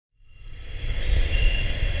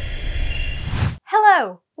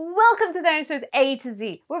Hello! Welcome to Dinosaurs A to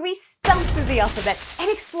Z, where we stomp through the alphabet and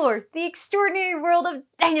explore the extraordinary world of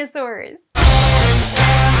dinosaurs!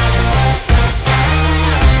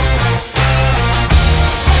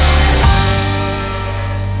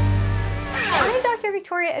 I'm Dr.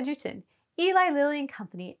 Victoria Egerton, Eli Lilly and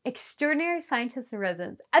Company Extraordinary Scientist in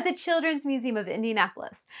Residence at the Children's Museum of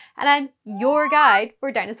Indianapolis, and I'm your guide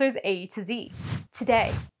for Dinosaurs A to Z.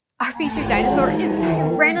 Today, our featured dinosaur is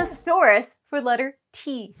Tyrannosaurus for letter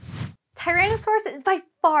T. Tyrannosaurus is by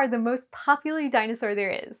far the most popular dinosaur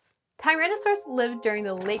there is. Tyrannosaurus lived during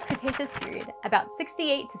the late Cretaceous period, about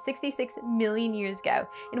 68 to 66 million years ago,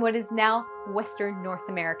 in what is now Western North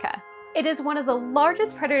America. It is one of the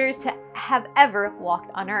largest predators to have ever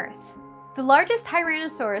walked on Earth. The largest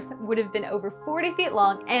Tyrannosaurus would have been over 40 feet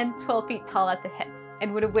long and 12 feet tall at the hips,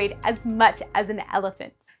 and would have weighed as much as an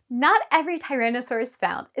elephant. Not every Tyrannosaurus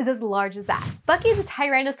found is as large as that. Bucky the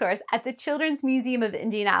Tyrannosaurus at the Children's Museum of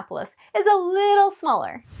Indianapolis is a little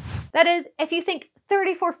smaller. That is, if you think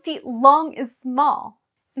 34 feet long is small.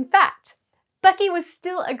 In fact, Bucky was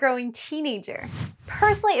still a growing teenager.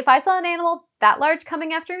 Personally, if I saw an animal that large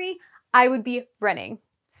coming after me, I would be running.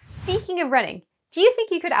 Speaking of running, do you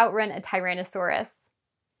think you could outrun a Tyrannosaurus?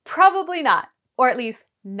 Probably not, or at least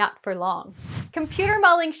not for long. Computer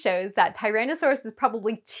modeling shows that Tyrannosaurus is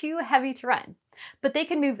probably too heavy to run, but they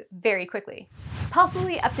can move very quickly,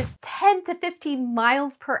 possibly up to 10 to 15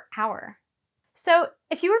 miles per hour. So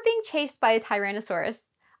if you were being chased by a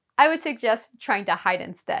Tyrannosaurus, I would suggest trying to hide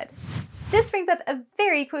instead. This brings up a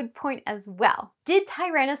very good point as well. Did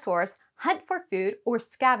Tyrannosaurus hunt for food or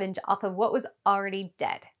scavenge off of what was already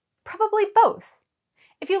dead? Probably both.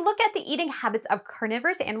 If you look at the eating habits of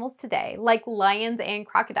carnivorous animals today, like lions and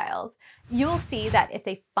crocodiles, you'll see that if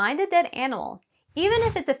they find a dead animal, even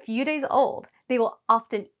if it's a few days old, they will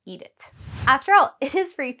often eat it. After all, it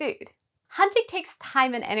is free food. Hunting takes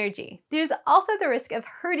time and energy. There's also the risk of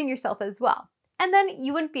hurting yourself as well, and then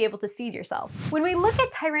you wouldn't be able to feed yourself. When we look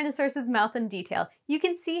at Tyrannosaurus's mouth in detail, you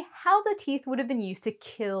can see how the teeth would have been used to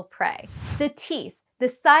kill prey. The teeth, the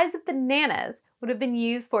size of bananas, would have been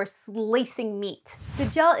used for slicing meat. The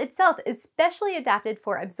jaw itself is specially adapted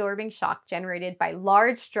for absorbing shock generated by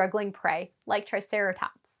large struggling prey like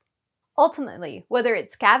Triceratops. Ultimately, whether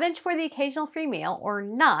it scavenged for the occasional free meal or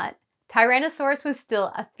not, Tyrannosaurus was still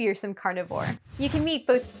a fearsome carnivore. You can meet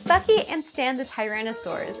both Bucky and Stan the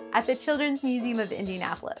Tyrannosaurs at the Children's Museum of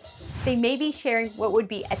Indianapolis. They may be sharing what would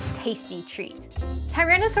be a tasty treat.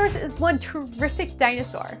 Tyrannosaurus is one terrific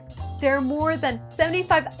dinosaur. There are more than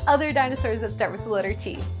 75 other dinosaurs that start with the letter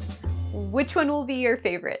T. Which one will be your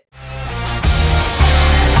favorite?